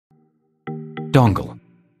Dongle.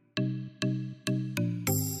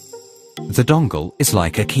 The dongle is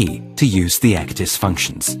like a key to use the ECDIS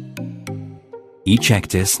functions. Each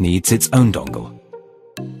ECDIS needs its own dongle.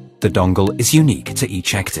 The dongle is unique to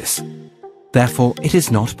each ECDIS. Therefore, it is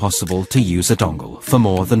not possible to use a dongle for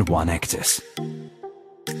more than one ECDIS.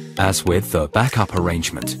 As with the backup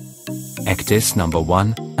arrangement, ECDIS number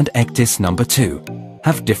 1 and ECDIS number 2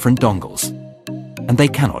 have different dongles, and they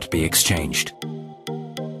cannot be exchanged.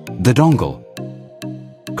 The dongle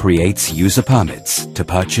creates user permits to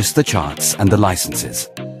purchase the charts and the licenses,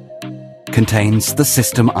 contains the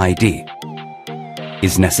system ID,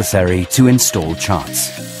 is necessary to install charts,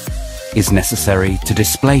 is necessary to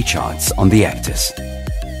display charts on the ECDIS.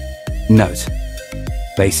 Note: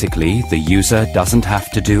 basically, the user doesn't have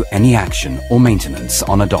to do any action or maintenance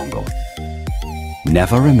on a dongle.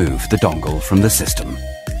 Never remove the dongle from the system.